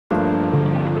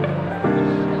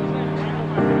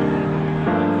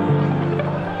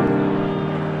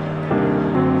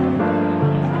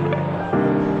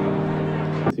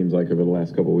like over the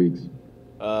last couple of weeks?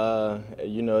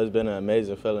 It's been an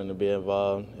amazing feeling to be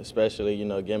involved, especially,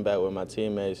 getting back with my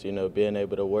teammates, being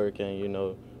able to work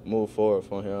and, move forward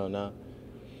from here on out.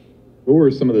 What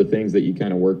were some of the things that you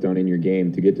kind of worked on in your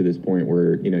game to get to this point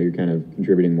where, you're kind of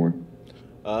contributing more?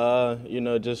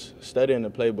 Just studying the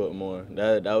playbook more.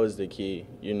 That was the key.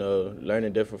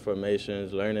 Learning different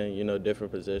formations, learning,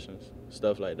 different positions,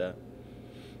 stuff like that.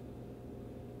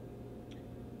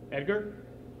 Edgar?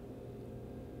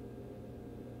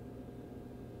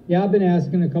 Yeah, I've been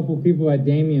asking a couple of people about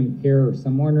Damian Pierce.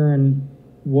 I'm wondering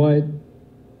what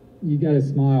you got to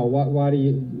smile. Why do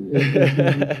is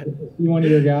he one of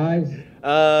your guys?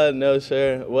 No,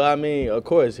 sir. Well, I mean, of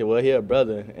course, he a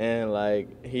brother, and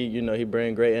like he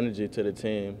bring great energy to the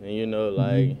team, and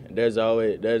there's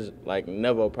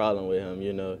never a problem with him.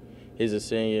 He's a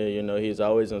senior. He's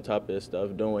always on top of his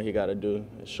stuff, doing what he got to do,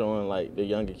 showing like the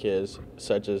younger kids,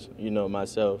 such as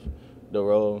myself, the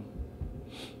role.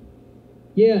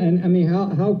 Yeah, and I mean,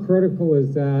 how critical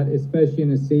is that, especially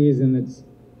in a season that's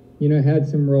had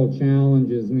some real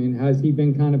challenges? I mean, has he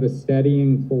been kind of a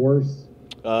steadying force?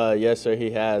 Yes, sir,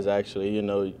 he has actually.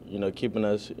 Keeping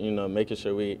us, making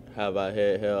sure we have our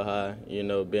head held high.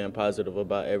 Being positive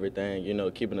about everything.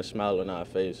 Keeping a smile on our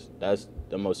face. That's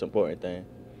the most important thing.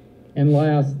 And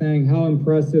last thing, how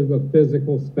impressive a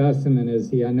physical specimen is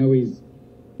he? I know he's,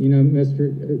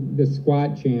 the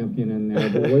squat champion in there.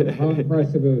 But how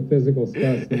impressive of a physical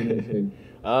specimen is he?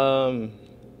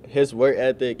 His work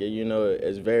ethic,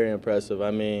 is very impressive.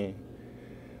 I mean,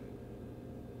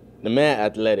 the man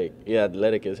athletic. Yeah,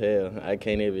 athletic as hell. I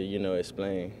can't even,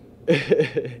 explain.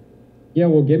 Yeah,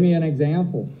 well, give me an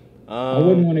example. I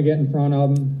wouldn't want to get in front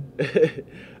of him.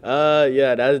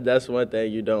 Yeah, that's one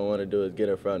thing you don't want to do is get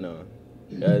in front of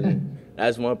him.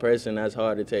 That's one person that's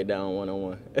hard to take down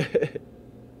one-on-one.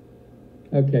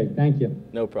 Okay, thank you.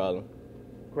 No problem.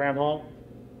 Graham Hall?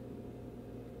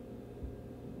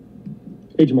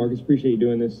 Hey, Jamarcus, appreciate you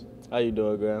doing this. How you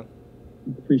doing, Graham?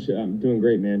 I'm doing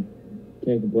great, man.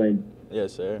 Can't complain.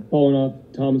 Yes, sir. Following off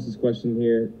Thomas's question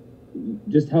here,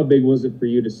 just how big was it for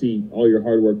you to see all your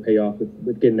hard work pay off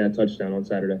with getting that touchdown on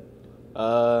Saturday?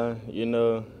 The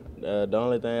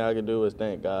only thing I could do was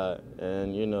thank God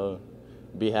and,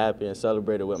 be happy and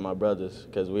celebrate it with my brothers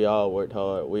because we all worked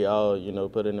hard. We all,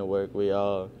 put in the work. We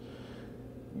all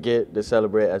get to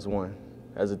celebrate as one,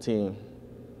 as a team.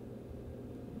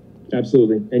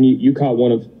 Absolutely. And you caught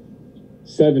one of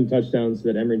 7 touchdowns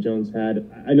that Emory Jones had.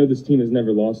 I know this team has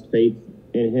never lost faith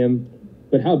in him,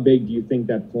 but how big do you think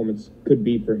that performance could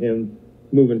be for him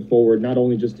moving forward? Not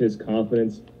only just his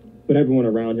confidence, but everyone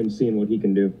around him seeing what he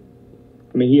can do.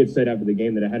 I mean, he had said after the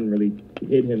game that it hadn't really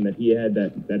hit him that he had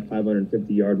that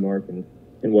 550-yard mark and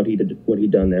what he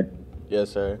done there.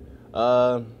 Yes, sir.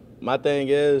 My thing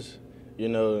is,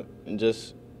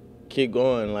 just keep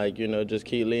going, just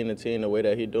keep leading the team the way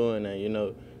that he's doing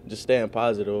and, just staying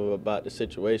positive about the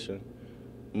situation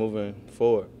moving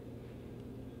forward.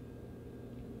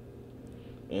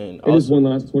 And just one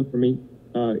last one for me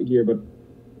here, but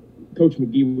Coach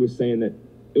McGee was saying that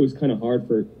it was kind of hard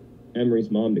for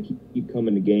Emory's mom to keep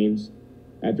coming to games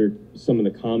after some of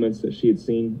the comments that she had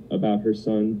seen about her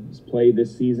son's play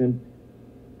this season.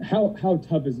 How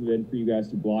tough has it been for you guys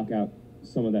to block out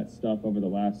some of that stuff over the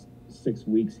last 6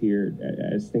 weeks here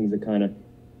as things have kind of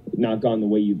not gone the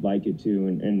way you'd like it to,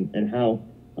 and how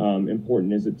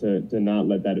important is it to not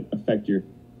let that affect your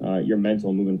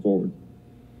mental moving forward?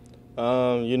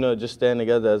 Just staying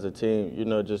together as a team,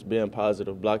 just being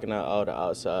positive, blocking out all the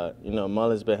outside.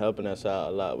 Mullen's been helping us out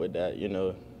a lot with that,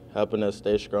 helping us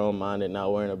stay strong-minded,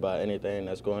 not worrying about anything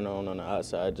that's going on the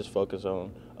outside, just focus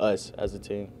on us as a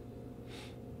team.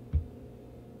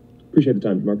 Appreciate the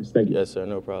time, Marcus. Thank you. Yes, sir.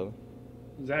 No problem.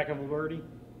 Zach Avalberti?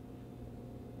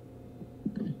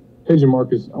 Hey,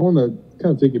 Jamarcus, I want to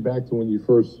kind of take you back to when you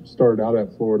first started out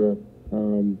at Florida.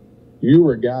 You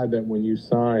were a guy that when you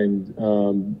signed,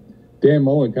 Dan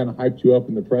Mullen kind of hyped you up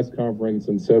in the press conference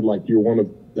and said like you're one of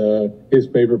his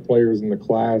favorite players in the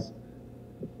class.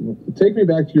 Take me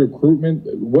back to your recruitment.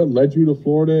 What led you to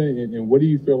Florida, and what do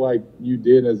you feel like you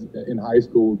did in high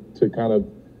school to kind of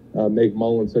make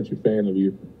Mullen such a fan of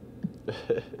you?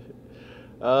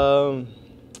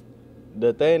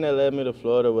 The thing that led me to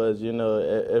Florida was,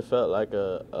 it felt like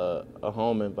a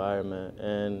home environment,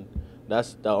 and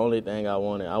that's the only thing I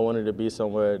wanted. I wanted to be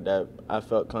somewhere that I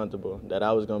felt comfortable, that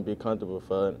I was going to be comfortable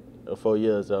for 4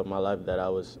 years of my life that I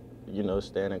was,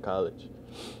 staying in college.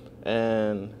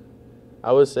 And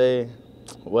I would say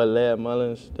what led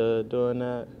Mullins to doing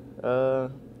that, I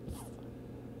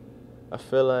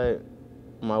feel like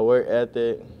my work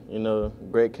ethic,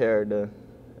 great character,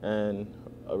 and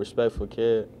a respectful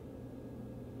kid.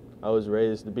 I was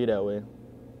raised to be that way.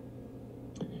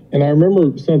 And I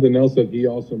remember something else that he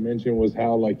also mentioned was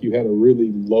how like you had a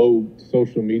really low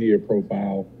social media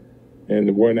profile, and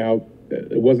it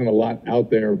wasn't a lot out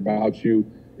there about you.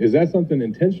 Is that something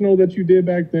intentional that you did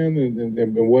back then?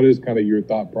 And what is kind of your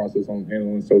thought process on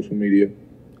handling social media?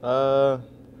 I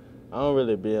don't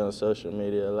really be on social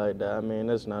media like that. I mean,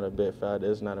 it's not a big factor.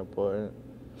 It's not important.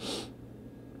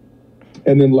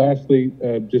 And then lastly,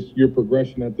 just your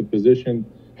progression at the position.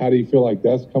 How do you feel like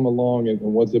that's come along, and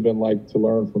what's it been like to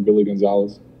learn from Billy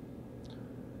Gonzalez?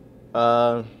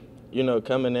 You know,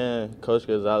 coming in, Coach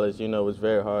Gonzalez, you know, was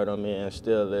very hard on me and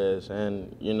still is.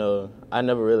 And, you know, I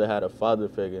never really had a father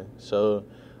figure. So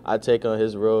I take on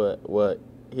his role,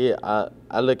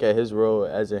 I look at his role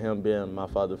as him being my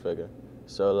father figure.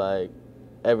 So, like,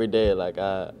 every day, like,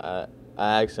 I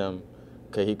ask him,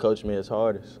 could he coach me his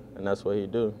hardest? And that's what he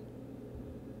do.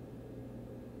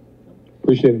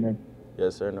 Appreciate it, man.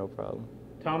 Yes, sir, no problem.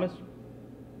 Thomas?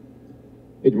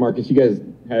 Hey, Marcus, you guys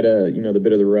had the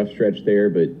bit of the rough stretch there,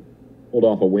 but pulled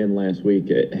off a win last week.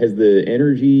 Has the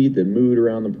energy, the mood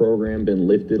around the program been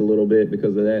lifted a little bit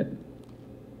because of that?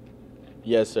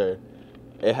 Yes, sir.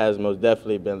 It has most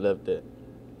definitely been lifted.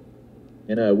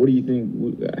 And what do you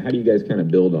think, how do you guys kind of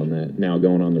build on that now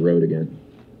going on the road again?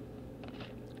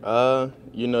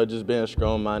 You know, just being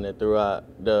strong-minded throughout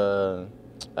the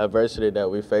adversity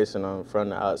that we're facing from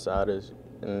the outsiders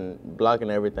and blocking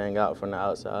everything out from the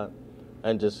outside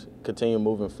and just continue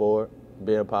moving forward,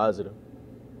 being positive.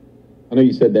 I know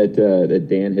you said that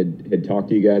Dan had talked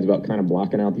to you guys about kind of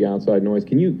blocking out the outside noise.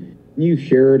 Can you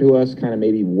share to us kind of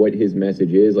maybe what his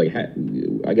message is? Like,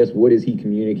 I guess, what is he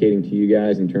communicating to you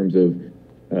guys in terms of,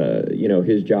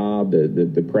 his job,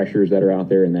 the pressures that are out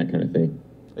there and that kind of thing?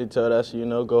 He told us, you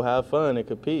know, go have fun and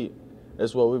compete.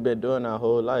 That's what we've been doing our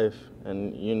whole life.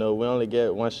 And, you know, we only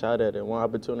get one shot at it, one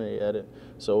opportunity at it.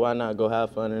 So why not go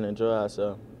have fun and enjoy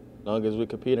ourselves, as long as we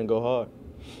compete and go hard.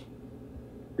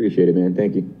 Appreciate it, man.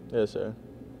 Thank you. Yes, sir.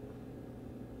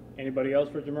 Anybody else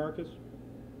for Jamarcus?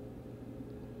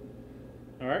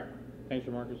 All right. Thanks,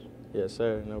 Jamarcus. Yes,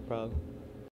 sir. No problem.